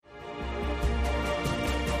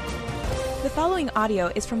following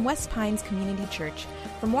audio is from West Pines Community Church.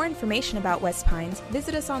 For more information about West Pines,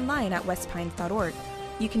 visit us online at westpines.org.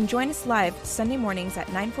 You can join us live Sunday mornings at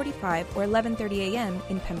 9:45 or 11:30 a.m.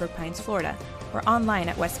 in Pembroke Pines, Florida, or online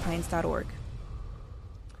at westpines.org.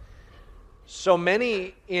 So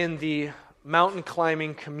many in the mountain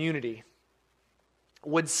climbing community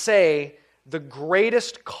would say the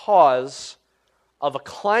greatest cause of a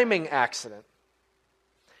climbing accident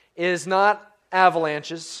is not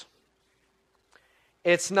avalanches.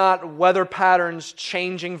 It's not weather patterns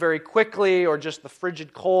changing very quickly or just the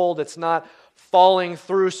frigid cold. It's not falling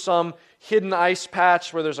through some hidden ice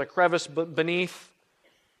patch where there's a crevice beneath.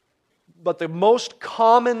 But the most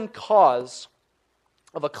common cause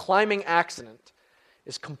of a climbing accident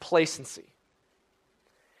is complacency.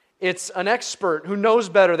 It's an expert who knows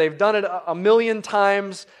better. They've done it a million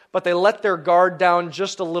times, but they let their guard down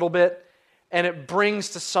just a little bit, and it brings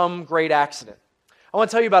to some great accident. I want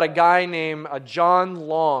to tell you about a guy named John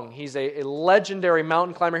Long. He's a legendary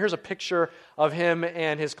mountain climber. Here's a picture of him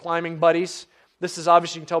and his climbing buddies. This is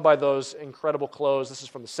obviously, you can tell by those incredible clothes. This is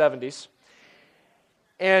from the 70s.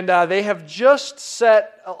 And they have just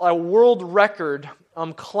set a world record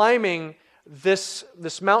climbing this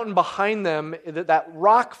mountain behind them, that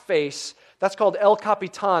rock face. That's called El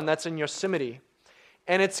Capitan. That's in Yosemite.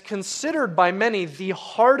 And it's considered by many the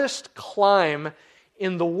hardest climb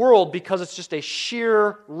in the world because it's just a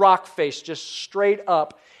sheer rock face, just straight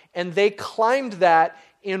up. And they climbed that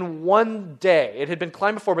in one day. It had been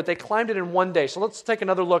climbed before, but they climbed it in one day. So let's take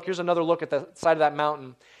another look. Here's another look at the side of that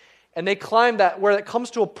mountain. And they climbed that, where it comes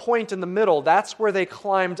to a point in the middle, that's where they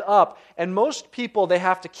climbed up. And most people, they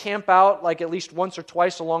have to camp out like at least once or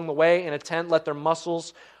twice along the way in a tent, let their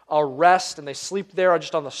muscles rest, and they sleep there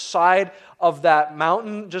just on the side of that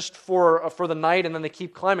mountain just for the night, and then they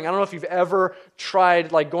keep climbing. I don't know if you've ever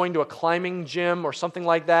tried like going to a climbing gym or something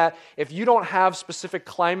like that. If you don't have specific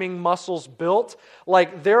climbing muscles built,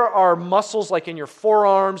 like there are muscles like in your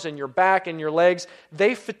forearms and your back and your legs,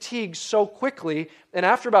 they fatigue so quickly, and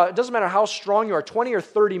after it doesn't matter how strong you are, 20 or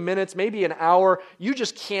 30 minutes, maybe an hour, you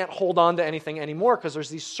just can't hold on to anything anymore because there's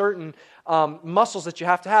these certain muscles that you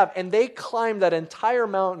have to have. And they climbed that entire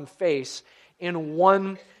mountain face in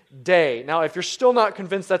one day. Now, if you're still not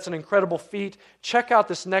convinced that's an incredible feat, check out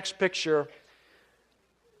this next picture.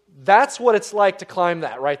 That's what it's like to climb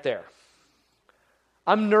that right there.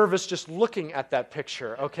 I'm nervous just looking at that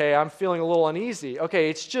picture, okay? I'm feeling a little uneasy. Okay,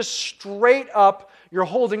 it's just straight up. You're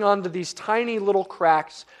holding on to these tiny little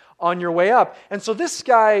cracks on your way up. And so this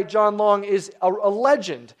guy, John Long, is a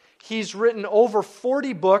legend. He's written over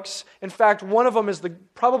 40 books. In fact, one of them is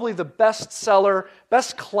probably the bestseller,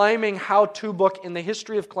 best climbing how-to book in the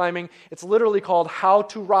history of climbing. It's literally called How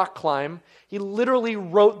to Rock Climb. He literally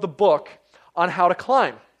wrote the book on how to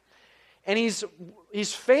climb. And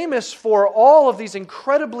he's famous for all of these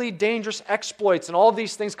incredibly dangerous exploits and all of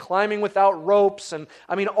these things, climbing without ropes, and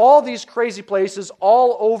all these crazy places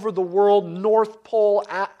all over the world, North Pole,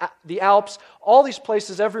 the Alps, all these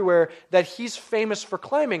places everywhere that he's famous for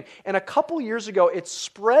climbing. And a couple years ago, it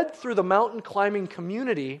spread through the mountain climbing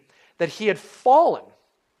community that he had fallen.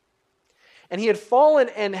 And he had fallen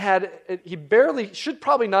and he barely, should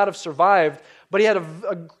probably not have survived, but he had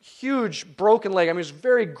a huge broken leg. It was a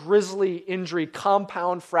very grisly injury,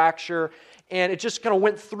 compound fracture, and it just kind of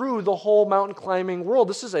went through the whole mountain climbing world.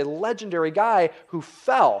 This is a legendary guy who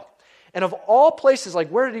fell. And of all places,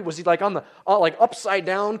 like was he like on the upside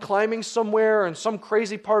down climbing somewhere in some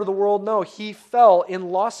crazy part of the world? No, he fell in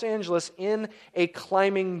Los Angeles in a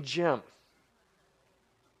climbing gym.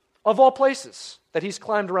 Of all places that he's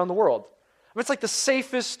climbed around the world. It's like the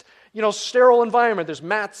safest, sterile environment. There's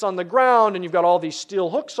mats on the ground, and you've got all these steel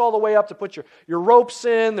hooks all the way up to put your ropes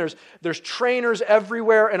in. There's trainers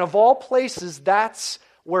everywhere, and of all places, that's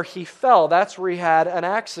where he fell. That's where he had an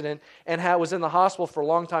accident and was in the hospital for a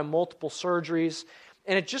long time, multiple surgeries.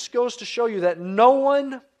 And it just goes to show you that no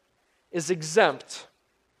one is exempt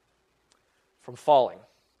from falling.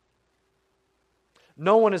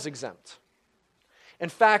 No one is exempt. In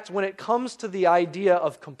fact, when it comes to the idea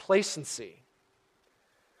of complacency,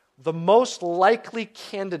 the most likely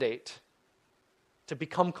candidate to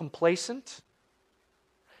become complacent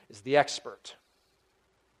is the expert.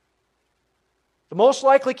 The most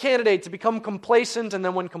likely candidate to become complacent, and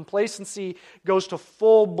then when complacency goes to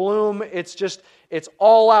full bloom, it's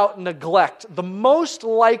all out neglect. The most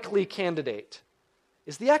likely candidate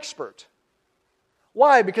is the expert.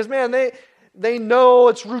 Why? Because, they know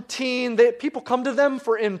it's routine. People come to them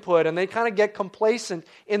for input, and they kind of get complacent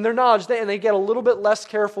in their knowledge, and they get a little bit less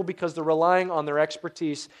careful because they're relying on their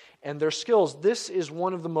expertise and their skills. This is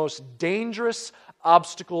one of the most dangerous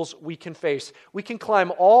obstacles we can face. We can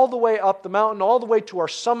climb all the way up the mountain, all the way to our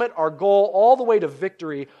summit, our goal, all the way to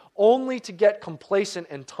victory, only to get complacent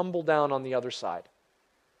and tumble down on the other side.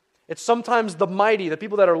 It's sometimes the mighty, the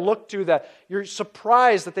people that are looked to, that you're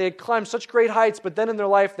surprised that they had climbed such great heights, but then in their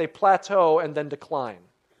life they plateau and then decline.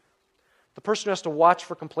 The person who has to watch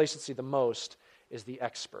for complacency the most is the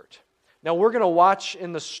expert. Now we're going to watch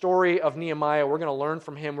in the story of Nehemiah. We're going to learn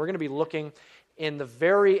from him. We're going to be looking in the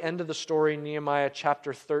very end of the story, Nehemiah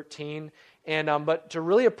chapter 13. But to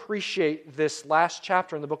really appreciate this last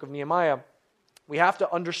chapter in the book of Nehemiah, we have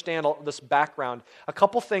to understand this background. A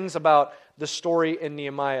couple things about the story in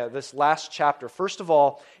Nehemiah, this last chapter. First of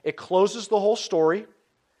all, it closes the whole story.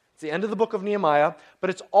 It's the end of the book of Nehemiah, but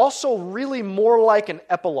it's also really more like an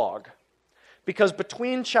epilogue. Because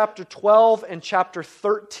between chapter 12 and chapter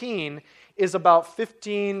 13 is about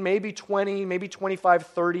 15, maybe 20, maybe 25,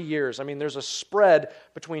 30 years. I mean, there's a spread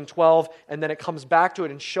between 12, and then it comes back to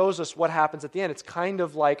it and shows us what happens at the end. It's kind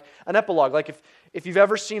of like an epilogue. Like if you've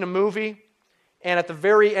ever seen a movie, and at the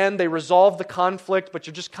very end they resolve the conflict, but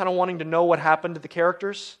you're just kind of wanting to know what happened to the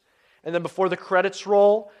characters. And then before the credits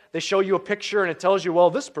roll, they show you a picture and it tells you, well,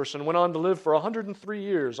 this person went on to live for 103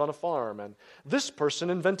 years on a farm, and this person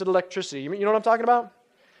invented electricity. You know what I'm talking about?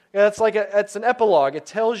 Yeah, it's an epilogue. It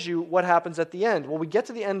tells you what happens at the end. Well, we get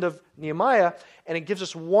to the end of Nehemiah, and it gives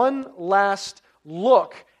us one last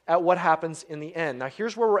look at what happens in the end. Now,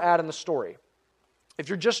 here's where we're at in the story. If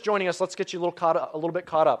you're just joining us, let's get you a little bit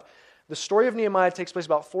caught up. The story of Nehemiah takes place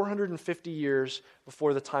about 450 years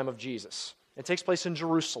before the time of Jesus. It takes place in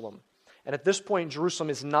Jerusalem. And at this point, Jerusalem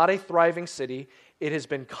is not a thriving city. It has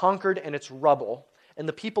been conquered and it's rubble. And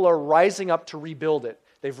the people are rising up to rebuild it.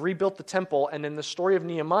 They've rebuilt the temple, and in the story of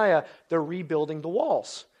Nehemiah, they're rebuilding the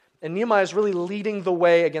walls. And Nehemiah is really leading the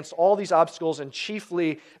way against all these obstacles, and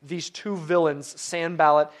chiefly these two villains,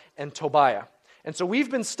 Sanballat and Tobiah. And so we've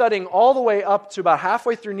been studying all the way up to about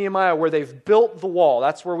halfway through Nehemiah where they've built the wall.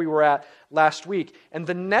 That's where we were at last week. And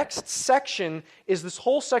the next section is this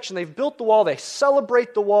whole section. They've built the wall, they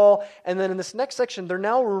celebrate the wall, and then in this next section, they're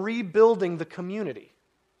now rebuilding the community.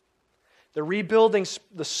 They're rebuilding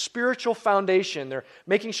the spiritual foundation. They're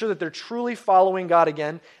making sure that they're truly following God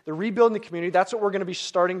again. They're rebuilding the community. That's what we're going to be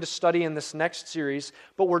starting to study in this next series.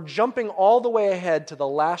 But we're jumping all the way ahead to the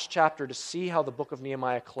last chapter to see how the book of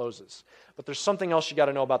Nehemiah closes. But there's something else you got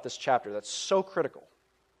to know about this chapter that's so critical.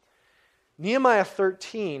 Nehemiah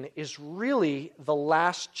 13 is really the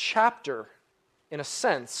last chapter, in a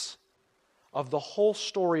sense, of the whole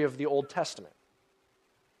story of the Old Testament.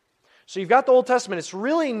 So you've got the Old Testament. It's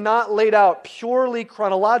really not laid out purely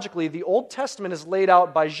chronologically. The Old Testament is laid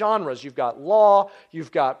out by genres. You've got law,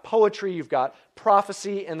 you've got poetry, you've got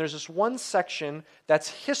prophecy, and there's this one section that's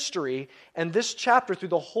history. And this chapter, through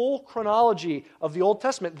the whole chronology of the Old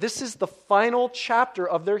Testament, this is the final chapter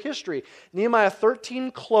of their history. Nehemiah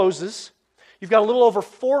 13 closes. You've got a little over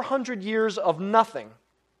 400 years of nothing,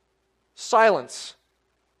 silence.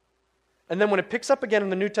 And then when it picks up again in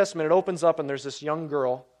the New Testament, it opens up and there's this young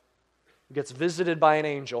girl who gets visited by an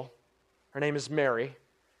angel. Her name is Mary.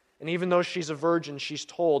 And even though she's a virgin, she's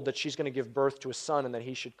told that she's going to give birth to a son and that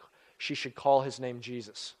she should call his name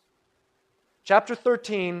Jesus. Chapter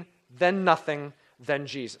 13, then nothing, then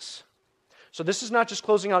Jesus. So this is not just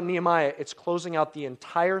closing out Nehemiah, it's closing out the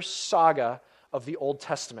entire saga of the Old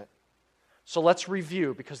Testament. So let's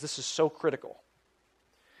review, because this is so critical.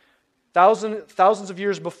 Thousands of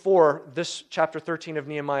years before this chapter 13 of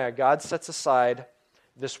Nehemiah, God sets aside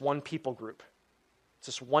this one people group. It's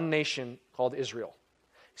this one nation called Israel.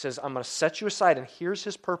 He says, I'm going to set you aside, and here's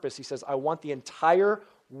his purpose. He says, I want the entire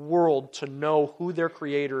world to know who their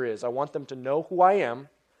creator is. I want them to know who I am,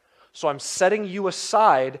 so I'm setting you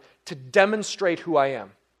aside to demonstrate who I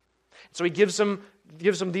am. So he gives them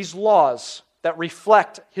these laws that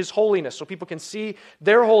reflect his holiness, so people can see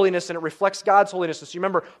their holiness, and it reflects God's holiness. And so you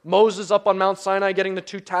remember Moses up on Mount Sinai getting the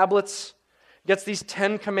 2 tablets, gets these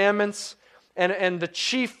 10 commandments. And the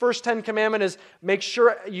chief first 10 commandment is make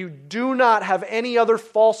sure you do not have any other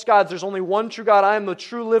false gods. There's only one true God. I am the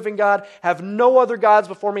true living God. Have no other gods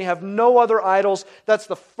before me. Have no other idols. That's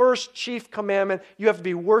the first chief commandment. You have to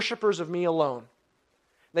be worshipers of me alone.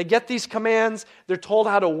 They get these commands. They're told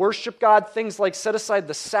how to worship God. Things like set aside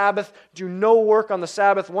the Sabbath. Do no work on the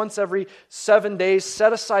Sabbath. Once every 7 days,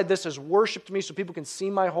 set aside this as worship to me so people can see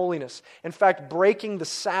my holiness. In fact, breaking the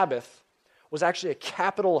Sabbath was actually a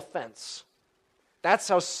capital offense. That's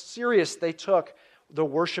how serious they took the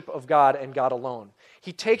worship of God and God alone.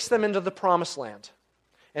 He takes them into the promised land.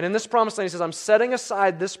 And in this promised land, he says, I'm setting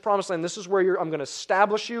aside this promised land. This is where I'm going to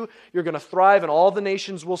establish you. You're going to thrive, and all the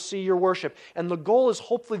nations will see your worship. And the goal is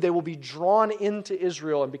hopefully they will be drawn into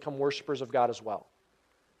Israel and become worshipers of God as well.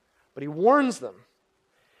 But he warns them.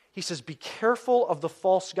 He says, be careful of the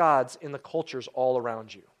false gods in the cultures all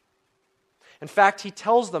around you. In fact, he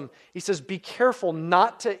tells them, he says, be careful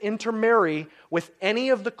not to intermarry with any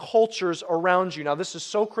of the cultures around you. Now, this is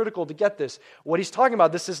so critical to get this. What he's talking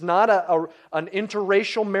about, this is not an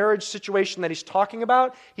interracial marriage situation that he's talking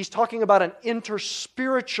about. He's talking about an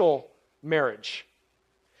interspiritual marriage.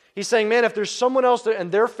 He's saying, man, if there's someone else there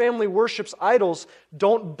and their family worships idols,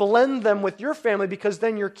 don't blend them with your family, because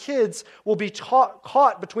then your kids will be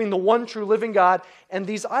caught between the one true living God and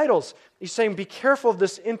these idols. He's saying, be careful of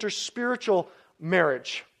this interspiritual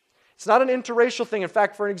marriage. It's not an interracial thing. In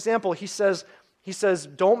fact, for an example, he says,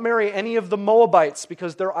 don't marry any of the Moabites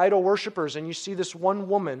because they're idol worshipers. And you see this one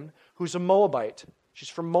woman who's a Moabite. She's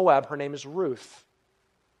from Moab. Her name is Ruth.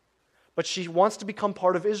 But she wants to become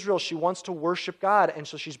part of Israel. She wants to worship God. And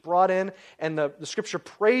so she's brought in, and the scripture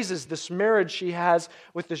praises this marriage she has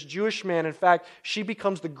with this Jewish man. In fact, she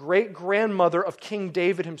becomes the great-grandmother of King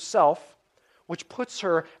David himself, which puts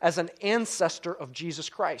her as an ancestor of Jesus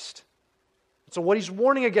Christ. So what he's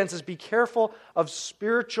warning against is be careful of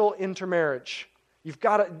spiritual intermarriage.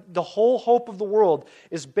 The whole hope of the world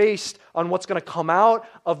is based on what's going to come out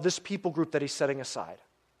of this people group that he's setting aside.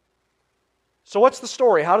 So what's the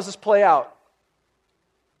story? How does this play out?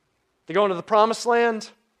 They go into the promised land.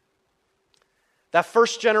 That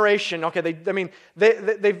first generation, okay,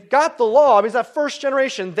 they've got the law. I mean, that first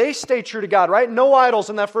generation, they stay true to God, right? No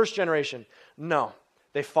idols in that first generation. No,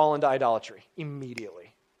 they fall into idolatry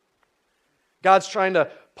immediately. God's trying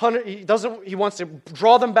to punish. He wants to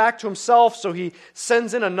draw them back to himself, so he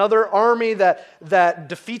sends in another army that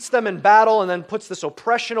defeats them in battle and then puts this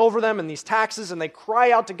oppression over them and these taxes, and they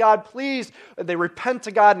cry out to God, please. They repent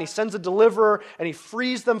to God, and he sends a deliverer, and he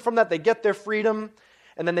frees them from that. They get their freedom,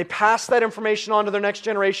 and then they pass that information on to their next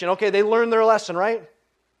generation. Okay, they learned their lesson, right?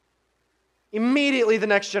 Immediately, the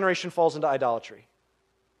next generation falls into idolatry.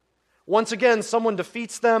 Once again, someone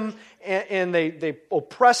defeats them, and they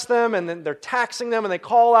oppress them, and then they're taxing them, and they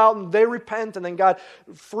call out, and they repent, and then God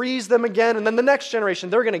frees them again, and then the next generation,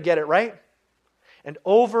 they're going to get it, right? And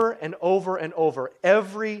over and over and over,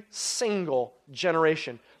 every single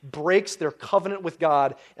generation breaks their covenant with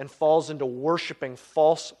God and falls into worshiping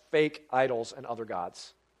false, fake idols and other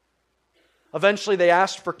gods. Eventually, they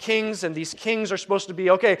asked for kings, and these kings are supposed to be,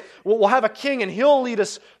 okay, we'll have a king, and he'll lead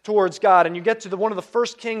us towards God. And you get to one of the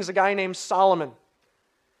first kings, a guy named Solomon.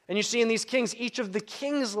 And you see in these kings, each of the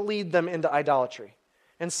kings lead them into idolatry.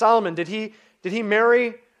 And Solomon, did he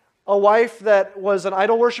marry a wife that was an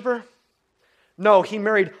idol worshiper? No, he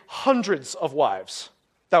married hundreds of wives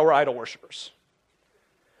that were idol worshipers.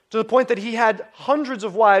 To the point that he had hundreds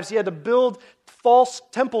of wives, he had to build false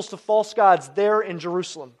temples to false gods there in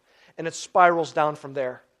Jerusalem. And it spirals down from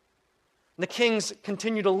there. And the kings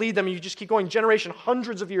continue to lead them. You just keep going, generation,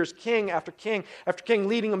 hundreds of years, king after king after king,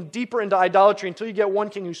 leading them deeper into idolatry until you get one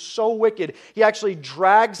king who's so wicked, he actually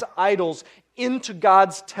drags idols into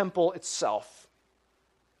God's temple itself.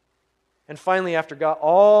 And finally, after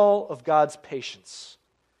all of God's patience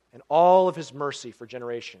and all of his mercy for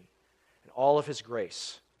generation and all of his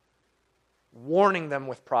grace, warning them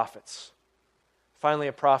with prophets, finally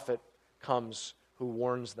a prophet comes who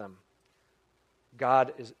warns them.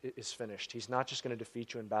 God is finished. He's not just going to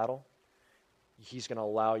defeat you in battle. He's going to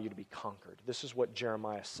allow you to be conquered. This is what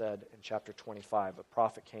Jeremiah said in chapter 25. A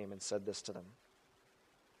prophet came and said this to them.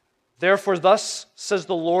 Therefore, thus says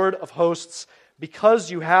the Lord of hosts,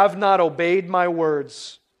 because you have not obeyed my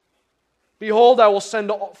words, behold, I will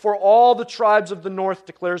send for all the tribes of the north,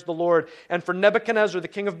 declares the Lord, and for Nebuchadnezzar, the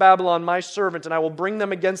king of Babylon, my servant, and I will bring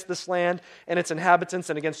them against this land and its inhabitants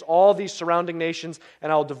and against all these surrounding nations,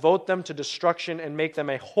 and I will devote them to destruction and make them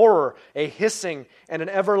a horror, a hissing, and an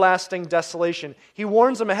everlasting desolation. He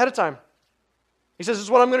warns them ahead of time. He says, this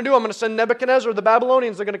is what I'm going to do. I'm going to send Nebuchadnezzar, the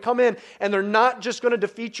Babylonians. They're going to come in, and they're not just going to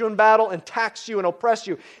defeat you in battle and tax you and oppress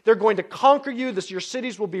you. They're going to conquer you. Your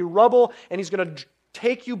cities will be rubble, and he's going to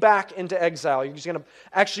take you back into exile. He's going to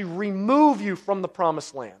actually remove you from the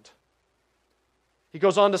promised land. He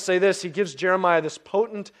goes on to say this. He gives Jeremiah this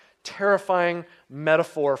potent, terrifying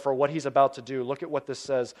metaphor for what he's about to do. Look at what this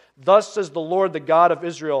says. Thus says the Lord, the God of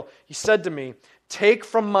Israel. He said to me, take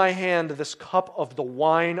from my hand this cup of the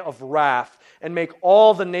wine of wrath, and make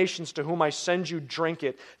all the nations to whom I send you drink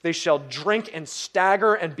it. They shall drink and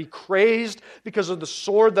stagger and be crazed because of the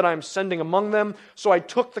sword that I am sending among them. So I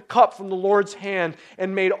took the cup from the Lord's hand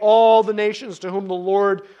and made all the nations to whom the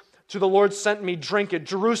Lord sent me drink it.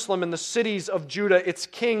 Jerusalem and the cities of Judah, its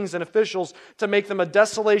kings and officials, to make them a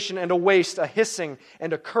desolation and a waste, a hissing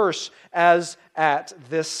and a curse, as at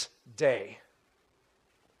this day.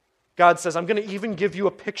 God says, I'm going to even give you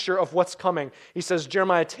a picture of what's coming. He says,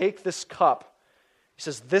 Jeremiah, take this cup. He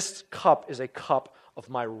says, this cup is a cup of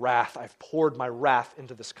my wrath. I've poured my wrath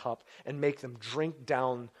into this cup, and make them drink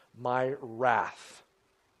down my wrath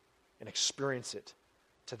and experience it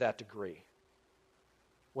to that degree.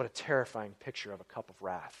 What a terrifying picture of a cup of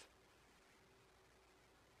wrath.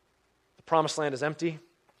 The promised land is empty.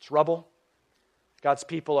 It's rubble. God's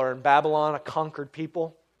people are in Babylon, a conquered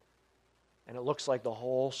people. And it looks like the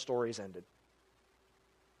whole story's ended.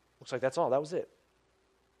 Looks like that's all. That was it.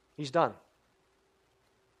 He's done.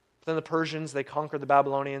 But then the Persians, they conquered the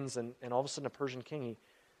Babylonians, and all of a sudden a Persian king, he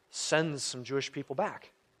sends some Jewish people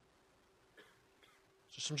back.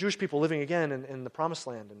 So some Jewish people living again in the promised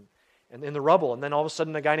land and in the rubble. And then all of a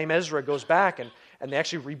sudden a guy named Ezra goes back and they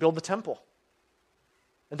actually rebuild the temple.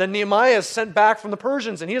 And then Nehemiah is sent back from the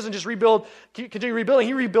Persians, and he doesn't just continue rebuilding,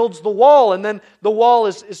 he rebuilds the wall, and then the wall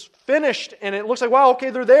is finished, and it looks like, wow,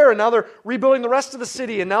 okay, they're there, and now they're rebuilding the rest of the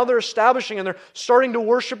city, and now they're establishing, and they're starting to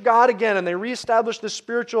worship God again, and they reestablish this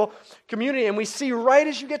spiritual community. And we see right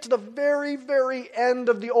as you get to the very, very end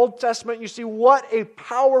of the Old Testament, you see what a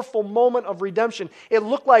powerful moment of redemption. It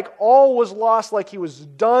looked like all was lost, like he was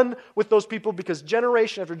done with those people, because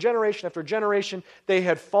generation after generation after generation, they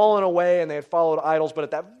had fallen away, and they had followed idols. But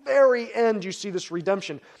at that very end, you see this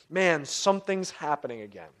redemption. Man, something's happening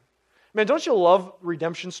again. Man, don't you love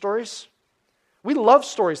redemption stories? We love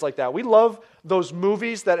stories like that. We love those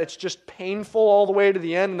movies that it's just painful all the way to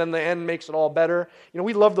the end, and then the end makes it all better. You know,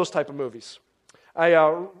 we love those type of movies.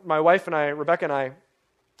 My wife and I, Rebecca and I,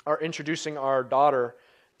 are introducing our daughter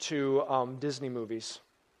to Disney movies.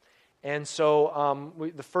 And so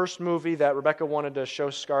the first movie that Rebecca wanted to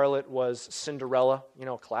show Scarlett was Cinderella,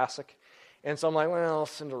 classic. And so I'm like, well,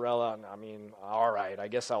 Cinderella, I mean, all right, I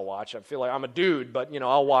guess I'll watch. I feel like I'm a dude, but,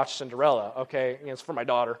 I'll watch Cinderella, okay? It's for my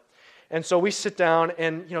daughter. And so we sit down,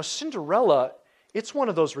 and, Cinderella, it's one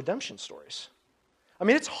of those redemption stories. I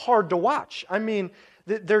mean, it's hard to watch. I mean,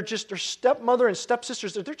 their stepmother and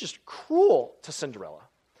stepsisters, they're just cruel to Cinderella.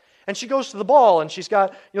 And she goes to the ball, and she's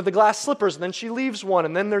got, the glass slippers, and then she leaves one,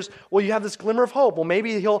 and then you have this glimmer of hope. Well,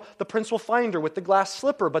 maybe the prince will find her with the glass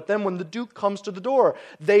slipper, but then when the duke comes to the door,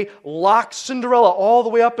 they lock Cinderella all the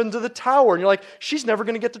way up into the tower, and you're like, she's never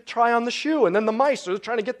going to get to try on the shoe. And then the mice are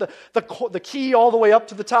trying to get the key all the way up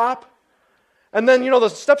to the top. And then, the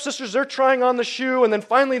stepsisters, they're trying on the shoe, and then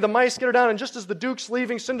finally the mice get her down, and just as the duke's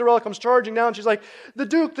leaving, Cinderella comes charging down, and she's like, the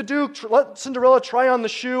duke, let Cinderella try on the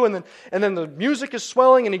shoe, and then the music is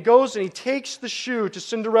swelling, and he goes and he takes the shoe to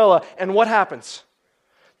Cinderella, and what happens?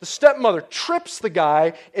 The stepmother trips the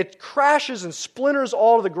guy, it crashes and splinters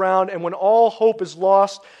all to the ground, and when all hope is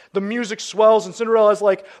lost, the music swells, and Cinderella's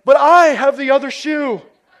like, but I have the other shoe.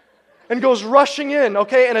 And goes rushing in,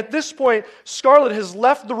 okay? And at this point, Scarlett has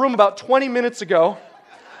left the room about 20 minutes ago.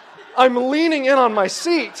 I'm leaning in on my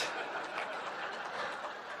seat.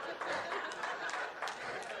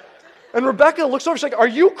 And Rebecca looks over, she's like, are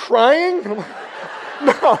you crying? And I'm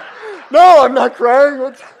like, no, I'm not crying.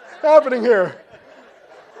 What's happening here?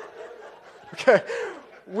 Okay,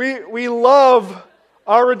 we love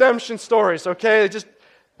our redemption stories, okay?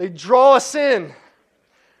 They draw us in.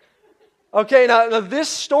 Okay, now this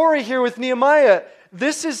story here with Nehemiah,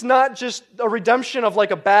 this is not just a redemption of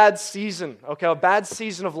like a bad season, okay, a bad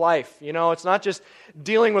season of life. It's not just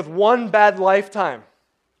dealing with one bad lifetime.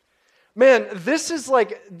 Man, this is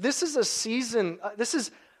a season, this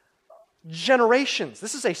is generations.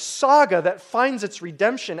 This is a saga that finds its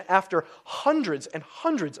redemption after hundreds and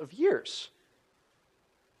hundreds of years.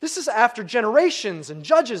 This is after generations and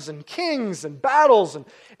judges and kings and battles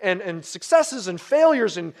and successes and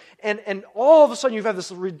failures and all of a sudden you have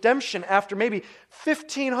this redemption after maybe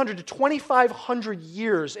 1,500 to 2,500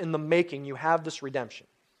 years in the making. You have this redemption.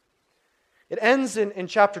 It ends in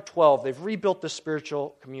chapter 12. They've rebuilt the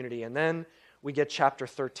spiritual community, and then we get chapter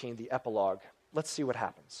 13, the epilogue. Let's see what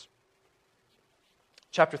happens.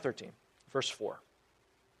 Chapter 13, verse 4.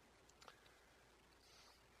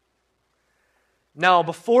 Now,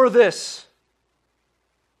 before this,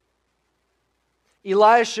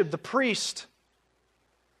 Eliashib the priest,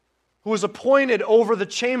 who was appointed over the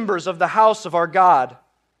chambers of the house of our God,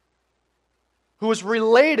 who was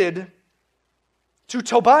related to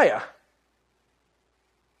Tobiah,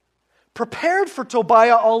 prepared for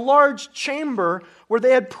Tobiah a large chamber where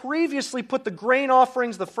they had previously put the grain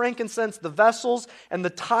offerings, the frankincense, the vessels, and the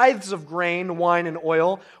tithes of grain, wine, and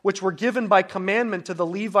oil, which were given by commandment to the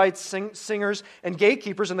Levites, singers, and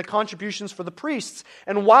gatekeepers, and the contributions for the priests.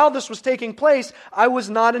 And while this was taking place, I was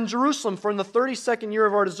not in Jerusalem, for in the 32nd year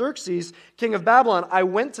of Artaxerxes, king of Babylon, I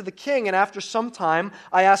went to the king, and after some time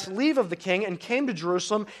I asked leave of the king and came to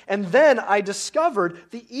Jerusalem, and then I discovered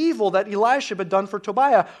the evil that Eliashib had done for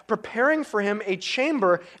Tobiah, preparing for him a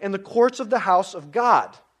chamber in the courts of the house of God.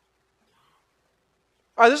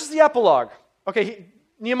 All right, this is the epilogue. Okay,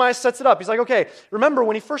 Nehemiah sets it up. He's like, okay, remember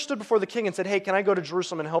when he first stood before the king and said, hey, can I go to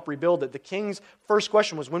Jerusalem and help rebuild it? The king's first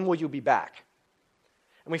question was, when will you be back?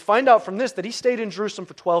 And we find out from this that he stayed in Jerusalem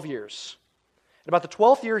for 12 years. And about the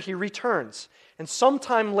 12th year, he returns. And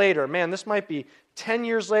sometime later, man, this might be 10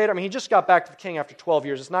 years later. I mean, he just got back to the king after 12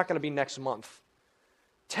 years. It's not going to be next month.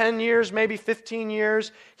 10 years, maybe 15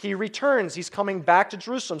 years, he returns. He's coming back to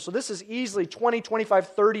Jerusalem. So this is easily 20, 25,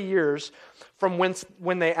 30 years from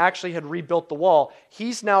when they actually had rebuilt the wall.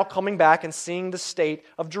 He's now coming back and seeing the state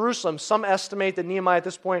of Jerusalem. Some estimate that Nehemiah at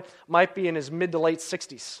this point might be in his mid to late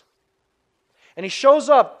 60s. And he shows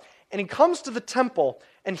up and he comes to the temple,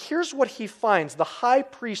 and here's what he finds. The high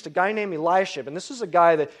priest, a guy named Eliashib, and this is a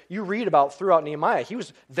guy that you read about throughout Nehemiah. He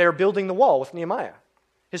was there building the wall with Nehemiah.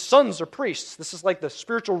 His sons are priests. This is like the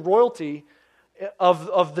spiritual royalty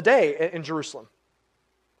of the day in Jerusalem.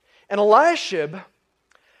 And Eliashib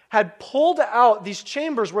had pulled out these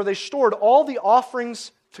chambers where they stored all the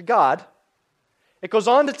offerings to God. It goes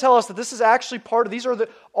on to tell us that this is actually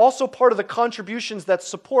also part of the contributions that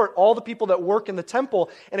support all the people that work in the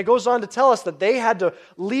temple. And it goes on to tell us that they had to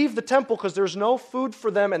leave the temple because there's no food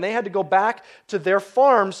for them, and they had to go back to their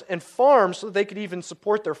farms and farm so that they could even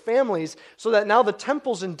support their families, so that now the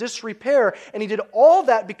temple's in disrepair. And he did all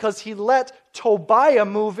that because he let Tobiah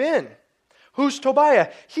move in. Who's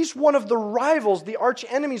Tobiah? He's one of the rivals, the arch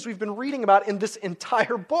enemies we've been reading about in this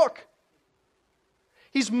entire book.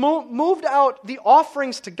 He's moved out the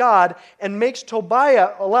offerings to God and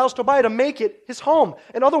allows Tobiah to make it his home.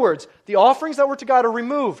 In other words, the offerings that were to God are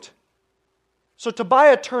removed. So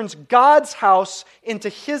Tobiah turns God's house into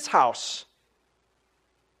his house.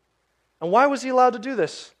 And why was he allowed to do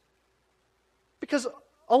this? Because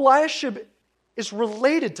Eliashib is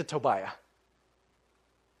related to Tobiah.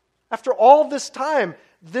 After all this time,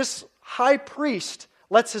 this high priest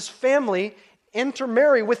lets his family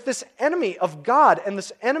intermarry with this enemy of God and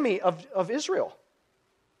this enemy of Israel.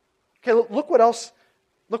 Okay, look what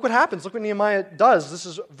happens. Look what Nehemiah does. This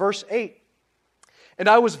is verse 8. And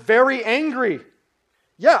I was very angry.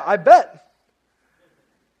 Yeah, I bet.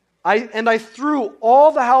 I threw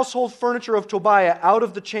all the household furniture of Tobiah out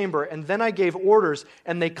of the chamber, and then I gave orders,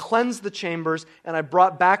 and they cleansed the chambers, and I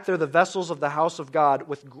brought back there the vessels of the house of God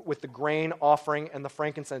with the grain offering and the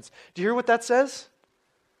frankincense. Do you hear what that says?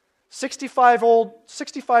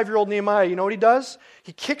 65-year-old Nehemiah, you know what he does?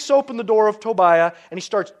 He kicks open the door of Tobiah and he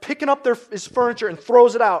starts picking up his furniture and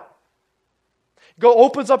throws it out.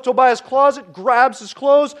 Opens up Tobiah's closet, grabs his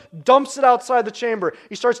clothes, dumps it outside the chamber.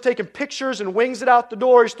 He starts taking pictures and wings it out the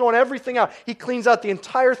door. He's throwing everything out. He cleans out the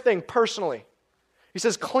entire thing personally. He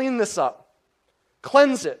says, clean this up.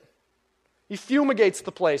 Cleanse it. He fumigates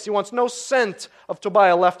the place. He wants no scent of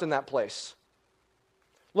Tobiah left in that place.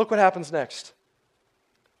 Look what happens next.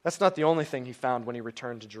 That's not the only thing he found when he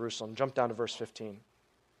returned to Jerusalem. Jump down to verse 15.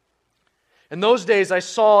 In those days I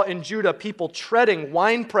saw in Judah people treading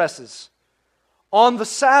wine presses on the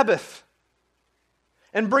Sabbath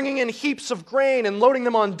and bringing in heaps of grain and loading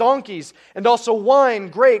them on donkeys, and also wine,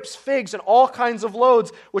 grapes, figs, and all kinds of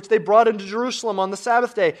loads, which they brought into Jerusalem on the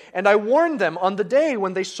Sabbath day. And I warned them on the day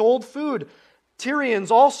when they sold food. Tyrians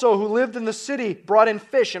also, who lived in the city, brought in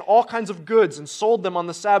fish and all kinds of goods and sold them on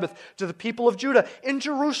the Sabbath to the people of Judah in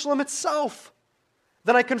Jerusalem itself.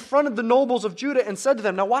 Then I confronted the nobles of Judah and said to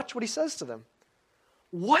them, now watch what he says to them.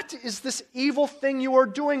 What is this evil thing you are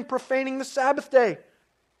doing, profaning the Sabbath day?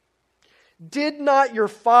 Did not your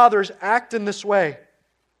fathers act in this way?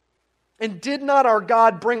 And did not our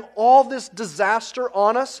God bring all this disaster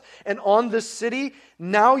on us and on this city?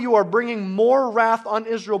 Now you are bringing more wrath on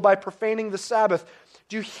Israel by profaning the Sabbath.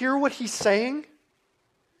 Do you hear what he's saying? He's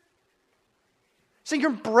saying,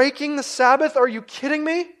 you're breaking the Sabbath? Are you kidding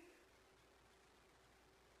me?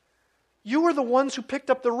 You were the ones who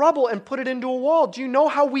picked up the rubble and put it into a wall. Do you know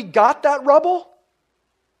how we got that rubble?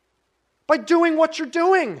 By doing what you're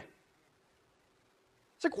doing.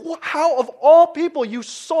 It's like, how of all people you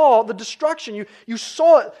saw the destruction, you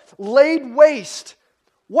saw it laid waste.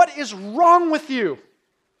 What is wrong with you?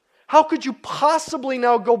 How could you possibly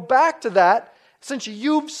now go back to that since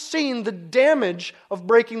you've seen the damage of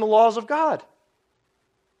breaking the laws of God.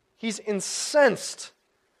 He's incensed.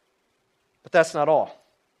 But that's not all.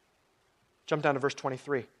 Jump down to verse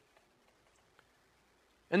 23.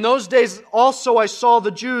 In those days also I saw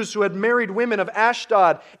the Jews who had married women of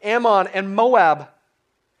Ashdod, Ammon, and Moab.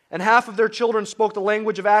 And half of their children spoke the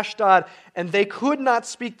language of Ashdod, and they could not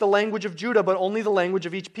speak the language of Judah, but only the language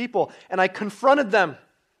of each people. And I confronted them,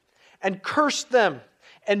 and cursed them,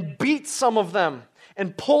 and beat some of them,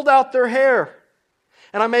 and pulled out their hair.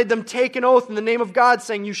 And I made them take an oath in the name of God,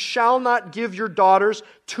 saying, you shall not give your daughters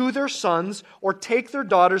to their sons, or take their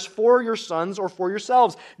daughters for your sons or for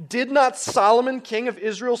yourselves. Did not Solomon, king of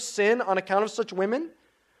Israel, sin on account of such women?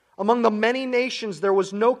 Among the many nations there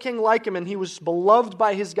was no king like him, and he was beloved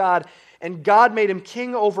by his God. And God made him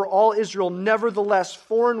king over all Israel. Nevertheless,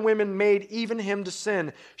 foreign women made even him to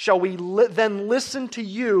sin. Shall we then listen to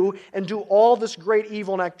you and do all this great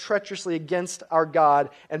evil and act treacherously against our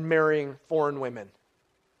God and marrying foreign women?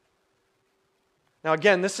 Now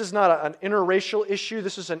again, this is not an interracial issue.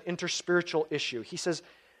 This is an interspiritual issue. He says,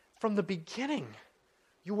 from the beginning,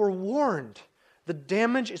 you were warned the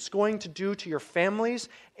damage it's going to do to your families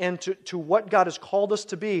and to what God has called us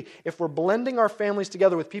to be if we're blending our families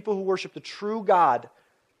together with people who worship the true God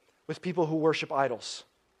with people who worship idols.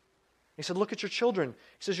 He said, look at your children.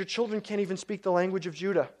 He says, your children can't even speak the language of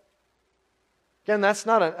Judah. Again, that's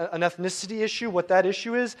not an ethnicity issue. What that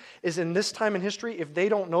issue is in this time in history, if they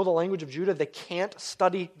don't know the language of Judah, they can't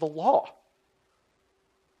study the law.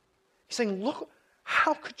 He's saying, look,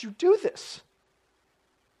 how could you do this?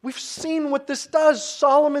 We've seen what this does.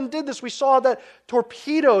 Solomon did this. We saw that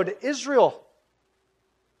torpedoed Israel.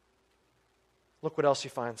 Look what else he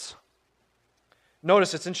finds.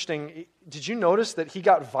 Notice, it's interesting. Did you notice that he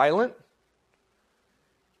got violent?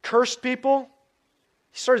 Cursed people?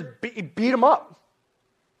 He beat them up.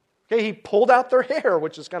 Okay, he pulled out their hair,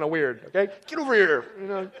 which is kind of weird. Okay, get over here,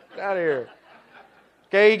 get out of here.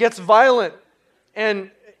 Okay, he gets violent, and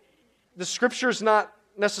the Scripture's not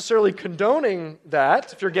necessarily condoning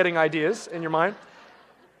that. If you're getting ideas in your mind,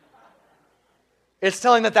 it's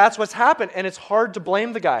telling that that's what's happened, and it's hard to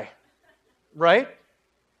blame the guy, right?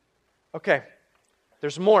 Okay,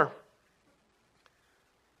 there's more.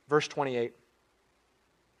 Verse 28.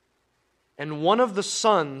 And one of the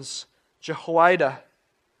sons, Jehoiada,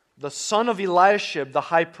 the son of Eliashib, the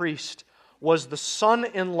high priest, was the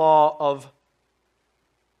son-in-law of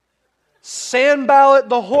Sanballat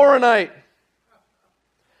the Horonite.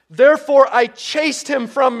 Therefore I chased him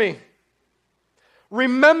from me.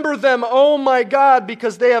 Remember them, O my God,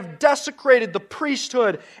 because they have desecrated the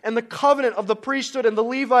priesthood and the covenant of the priesthood and the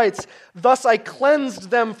Levites. Thus I cleansed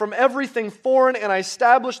them from everything foreign, and I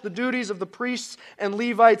established the duties of the priests and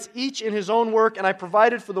Levites, each in his own work, and I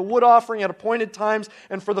provided for the wood offering at appointed times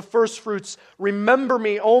and for the first fruits. Remember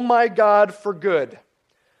me, O my God, for good.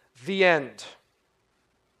 The end.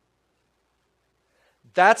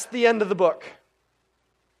 That's the end of the book.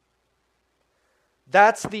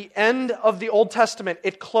 That's the end of the Old Testament.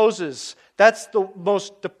 It closes. That's the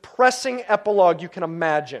most depressing epilogue you can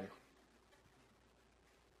imagine.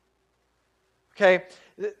 Okay?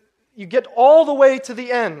 You get all the way to the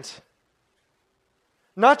end.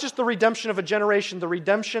 Not just the redemption of a generation, the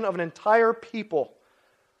redemption of an entire people.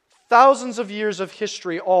 Thousands of years of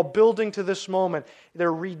history all building to this moment.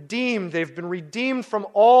 They're redeemed. They've been redeemed from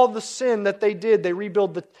all the sin that they did. They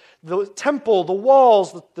rebuild the temple, the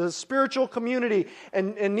walls, the spiritual community.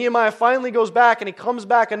 And Nehemiah finally goes back, and he comes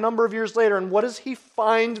back a number of years later, and what does he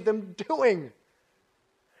find them doing?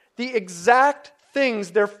 The exact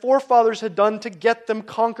things their forefathers had done to get them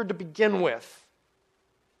conquered to begin with.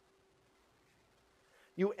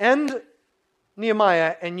 You end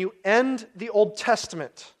Nehemiah and you end the Old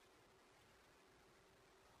Testament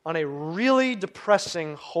on a really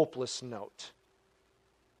depressing, hopeless note.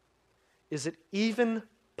 Is it even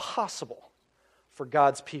possible for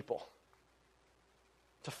God's people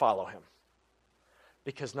to follow Him?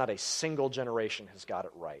 Because not a single generation has got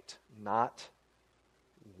it right. Not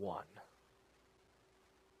one.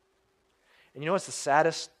 And you know what's the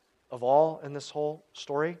saddest of all in this whole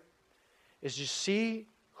story? Is you see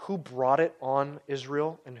who brought it on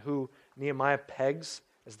Israel and who Nehemiah pegs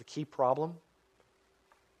as the key problem?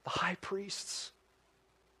 The high priests.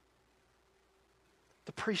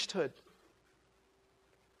 The priesthood.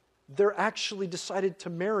 They're actually decided to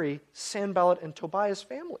marry Sanballat and Tobiah's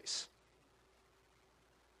families.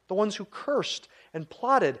 The ones who cursed and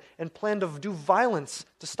plotted and planned to do violence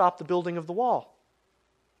to stop the building of the wall.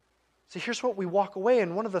 So here's what we walk away,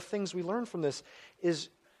 and one of the things we learn from this is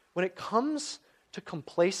when it comes to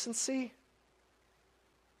complacency,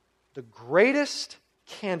 the greatest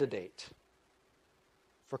candidate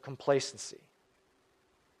for complacency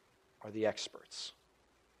are the experts.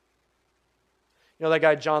 You know that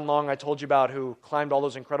guy John Long I told you about who climbed all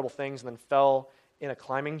those incredible things and then fell in a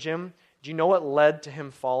climbing gym? Do you know what led to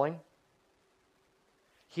him falling?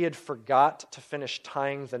 He had forgot to finish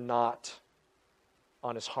tying the knot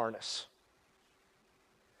on his harness.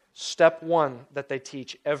 Step one that they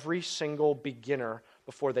teach every single beginner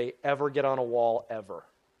before they ever get on a wall ever.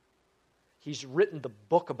 He's written the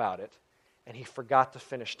book about it, and he forgot to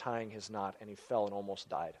finish tying his knot, and he fell and almost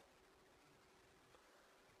died.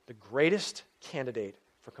 The greatest candidate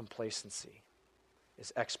for complacency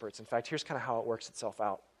is experts. In fact, here's kind of how it works itself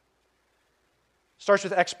out. Starts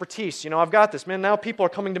with expertise. You know, I've got this. Man, now people are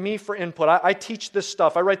coming to me for input. I teach this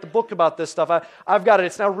stuff. I write the book about this stuff. I've got it.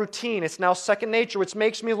 It's now routine. It's now second nature, which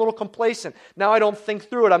makes me a little complacent. Now I don't think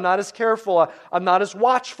through it. I'm not as careful. I'm not as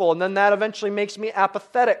watchful. And then that eventually makes me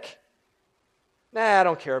apathetic. Nah, I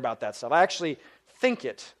don't care about that stuff. I actually think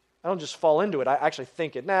it. I don't just fall into it. I actually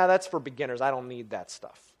think it. Nah, that's for beginners. I don't need that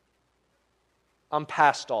stuff. I'm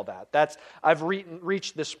past all that. I've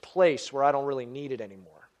reached this place where I don't really need it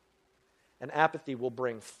anymore. And apathy will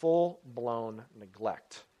bring full-blown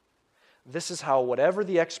neglect. This is how whatever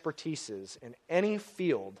the expertise is in any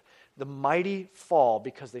field, the mighty fall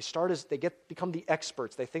because they become the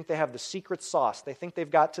experts. They think they have the secret sauce. They think they've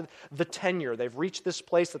got to the tenure. They've reached this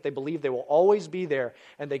place that they believe they will always be there,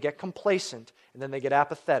 and they get complacent, and then they get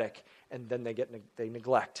apathetic, and then they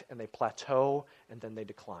neglect, and they plateau, and then they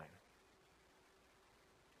decline.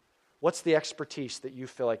 What's the expertise that you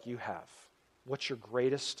feel like you have? What's your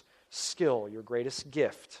greatest skill, your greatest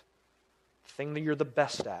gift, the thing that you're the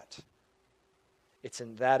best at? It's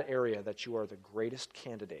in that area that you are the greatest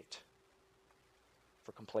candidate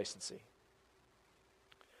for complacency.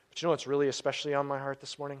 But you know what's really especially on my heart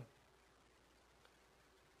this morning?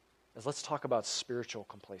 Is let's talk about spiritual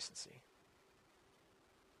complacency.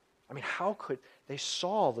 I mean, they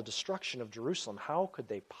saw the destruction of Jerusalem. How could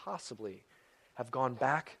they possibly have gone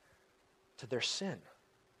back to their sin?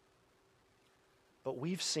 But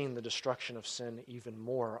we've seen the destruction of sin even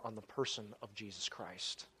more on the person of Jesus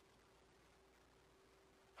Christ.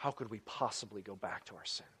 How could we possibly go back to our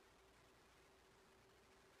sin?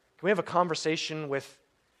 Can we have a conversation with,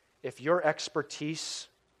 if your expertise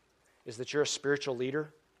is that you're a spiritual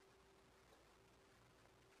leader,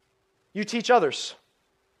 you teach others,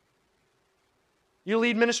 you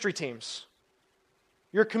lead ministry teams,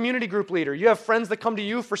 you're a community group leader, you have friends that come to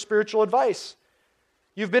you for spiritual advice.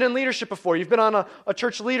 You've been in leadership before. You've been on a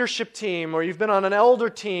church leadership team, or you've been on an elder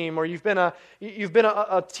team, or you've been a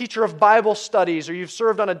teacher of Bible studies, or you've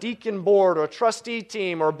served on a deacon board, or a trustee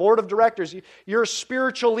team, or a board of directors. You're a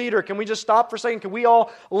spiritual leader. Can we just stop for a second? Can we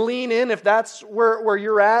all lean in if that's where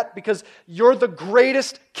you're at? Because you're the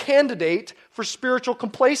greatest candidate for spiritual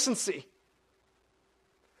complacency.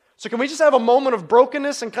 So can we just have a moment of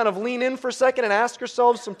brokenness and kind of lean in for a second and ask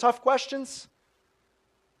ourselves some tough questions?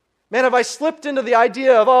 Man, have I slipped into the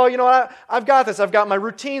idea of, I've got this. I've got my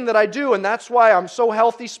routine that I do, and that's why I'm so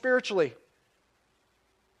healthy spiritually.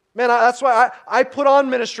 Man, that's why I put on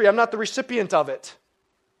ministry. I'm not the recipient of it.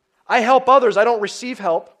 I help others. I don't receive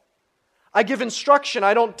help. I give instruction.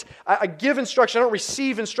 I give instruction. I don't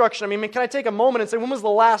receive instruction. I mean, can I take a moment and say, when was the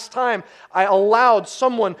last time I allowed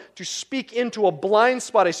someone to speak into a blind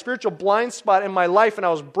spot, a spiritual blind spot in my life, and I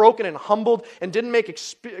was broken and humbled and didn't make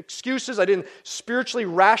excuses. I didn't spiritually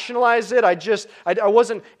rationalize it. I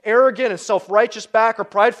wasn't arrogant and self-righteous back or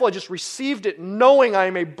prideful. I just received it knowing I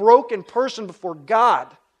am a broken person before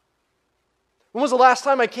God. When was the last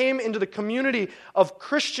time I came into the community of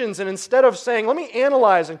Christians and instead of saying, let me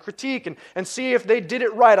analyze and critique and see if they did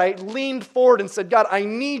it right, I leaned forward and said, God, I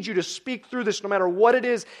need you to speak through this no matter what it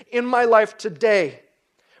is in my life today.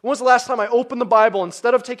 When was the last time I opened the Bible,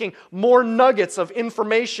 instead of taking more nuggets of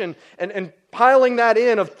information and piling that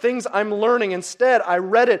in of things I'm learning, instead I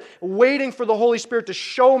read it, waiting for the Holy Spirit to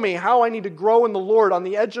show me how I need to grow in the Lord on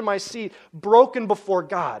the edge of my seat, broken before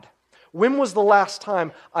God? When was the last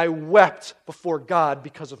time I wept before God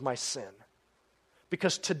because of my sin?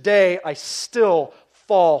 Because today I still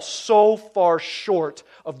fall so far short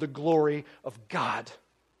of the glory of God.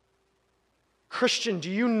 Christian,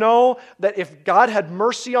 do you know that if God had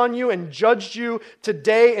mercy on you and judged you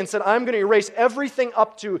today and said, I'm going to erase everything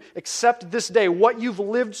up to except this day, what you've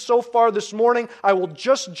lived so far this morning, I will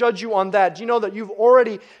just judge you on that. Do you know that you've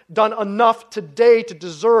already done enough today to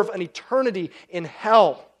deserve an eternity in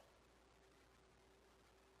hell?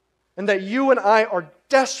 And that you and I are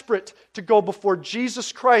desperate to go before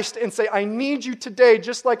Jesus Christ and say, I need you today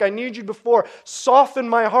just like I need you before. Soften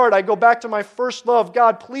my heart. I go back to my first love.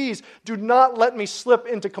 God, please do not let me slip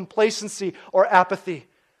into complacency or apathy.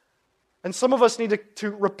 And some of us need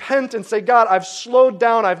to repent and say, God, I've slowed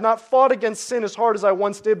down. I've not fought against sin as hard as I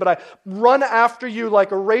once did, but I run after you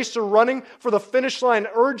like a racer running for the finish line,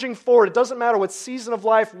 urging forward. It doesn't matter what season of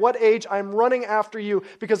life, what age, I'm running after you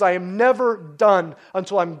because I am never done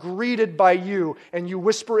until I'm greeted by you and you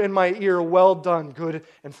whisper in my ear, well done, good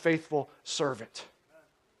and faithful servant.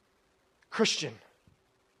 Christian,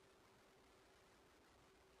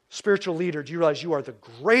 spiritual leader, do you realize you are the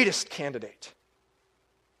greatest candidate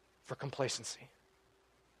for complacency?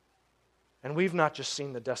 And we've not just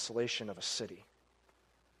seen the desolation of a city.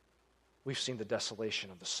 We've seen the desolation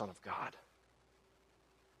of the Son of God.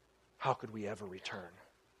 How could we ever return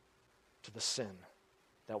to the sin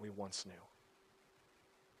that we once knew? Do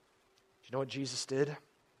you know what Jesus did?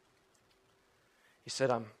 He said,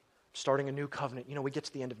 I'm starting a new covenant. You know, we get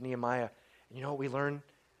to the end of Nehemiah, and you know what we learn?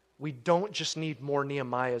 We don't just need more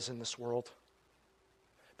Nehemiahs in this world,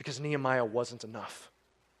 because Nehemiah wasn't enough.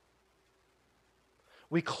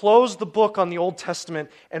 We close the book on the Old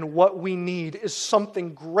Testament, and what we need is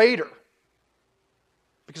something greater,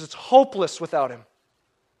 because it's hopeless without him.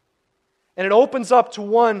 And it opens up to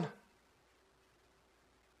one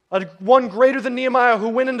greater than Nehemiah, who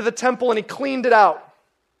went into the temple and he cleaned it out,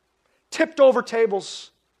 tipped over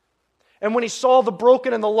tables. And when he saw the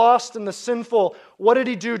broken and the lost and the sinful, what did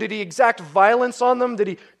he do? Did he exact violence on them? Did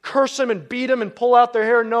he curse them and beat them and pull out their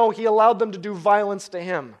hair? No, he allowed them to do violence to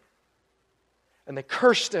him. And they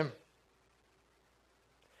cursed him.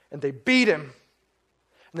 And they beat him.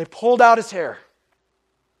 And they pulled out his hair.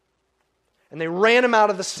 And they ran him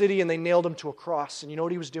out of the city and they nailed him to a cross. And you know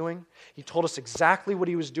what he was doing? He told us exactly what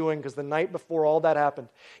he was doing, because the night before all that happened,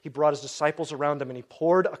 he brought his disciples around him and he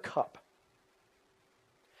poured a cup.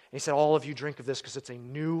 And he said, all of you drink of this because it's a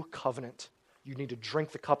new covenant. You need to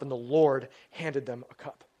drink the cup. And the Lord handed them a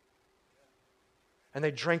cup. And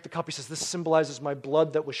they drank the cup. He says, this symbolizes my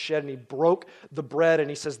blood that was shed. And he broke the bread. And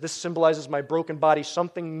he says, this symbolizes my broken body.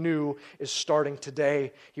 Something new is starting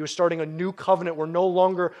today. He was starting a new covenant where no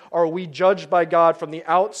longer are we judged by God from the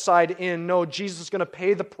outside in. No, Jesus is going to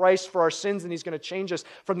pay the price for our sins, and he's going to change us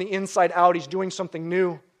from the inside out. He's doing something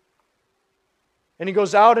new. And he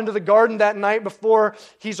goes out into the garden that night before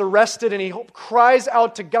he's arrested, and he cries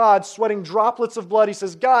out to God, sweating droplets of blood. He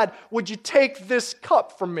says, God, would you take this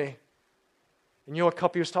cup from me? And you know what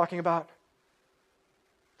cup he was talking about?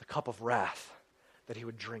 The cup of wrath that he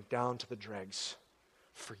would drink down to the dregs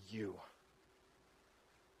for you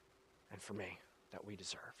and for me that we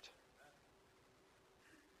deserved.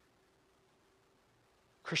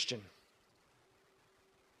 Christian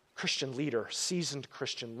leader, seasoned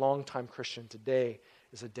Christian, longtime Christian, today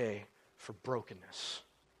is a day for brokenness.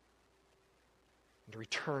 And to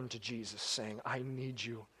return to Jesus saying, I need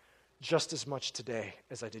you just as much today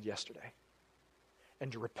as I did yesterday.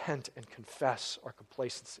 And to repent and confess our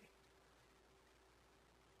complacency.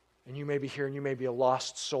 And you may be here and you may be a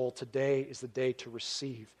lost soul. Today is the day to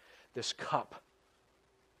receive this cup,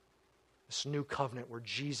 this new covenant where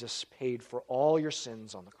Jesus paid for all your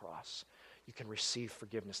sins on the cross. You can receive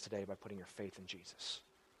forgiveness today by putting your faith in Jesus.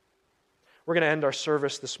 We're going to end our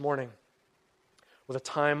service this morning with a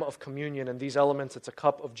time of communion. And these elements, it's a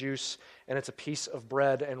cup of juice and it's a piece of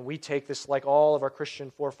bread. And we take this like all of our Christian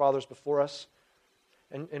forefathers before us.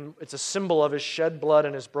 And it's a symbol of his shed blood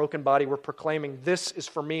and his broken body. We're proclaiming, this is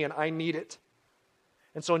for me and I need it.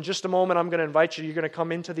 And so in just a moment, I'm going to invite you. You're going to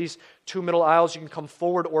come into these two middle aisles. You can come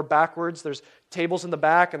forward or backwards. There's tables in the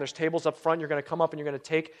back and there's tables up front. You're going to come up and you're going to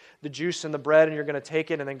take the juice and the bread and you're going to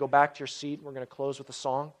take it and then go back to your seat. We're going to close with a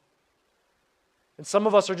song. And some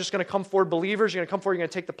of us are just going to come forward believers. You're going to come forward. You're going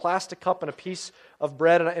to take the plastic cup and a piece of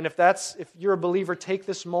bread. And if you're a believer, take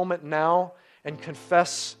this moment now and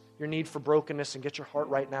confess your need for brokenness and get your heart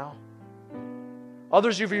right now.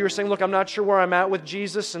 Others of you are saying, look, I'm not sure where I'm at with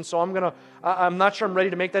Jesus, and so I'm not sure I'm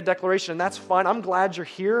ready to make that declaration, and that's fine. I'm glad you're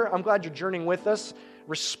here. I'm glad you're journeying with us.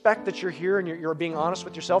 Respect that you're here and you're being honest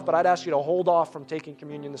with yourself, but I'd ask you to hold off from taking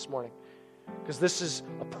communion this morning, because this is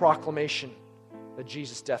a proclamation that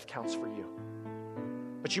Jesus' death counts for you.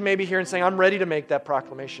 But you may be here and saying, I'm ready to make that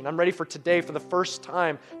proclamation. I'm ready for today, for the first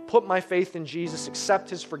time, put my faith in Jesus,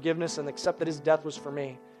 accept his forgiveness, and accept that his death was for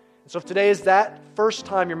me. And so if today is that first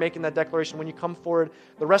time you're making that declaration, when you come forward,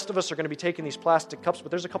 the rest of us are going to be taking these plastic cups,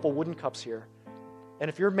 but there's a couple wooden cups here. And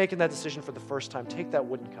if you're making that decision for the first time, take that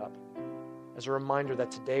wooden cup as a reminder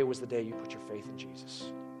that today was the day you put your faith in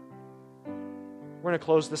Jesus. We're going to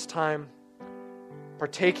close this time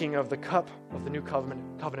partaking of the cup of the new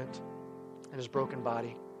covenant and his broken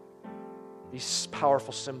body, these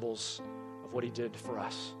powerful symbols of what he did for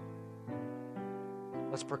us.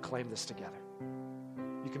 Let's proclaim this together.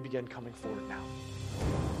 You can begin coming forward now.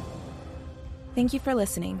 Thank you for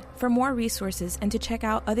listening. For more resources and to check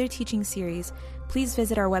out other teaching series, please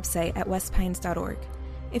visit our website at westpines.org.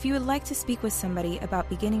 If you would like to speak with somebody about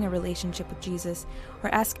beginning a relationship with Jesus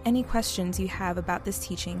or ask any questions you have about this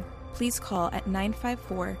teaching, please call at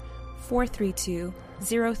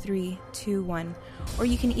 954-432-0321, or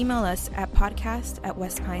you can email us at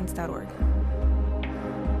podcast@westpines.org.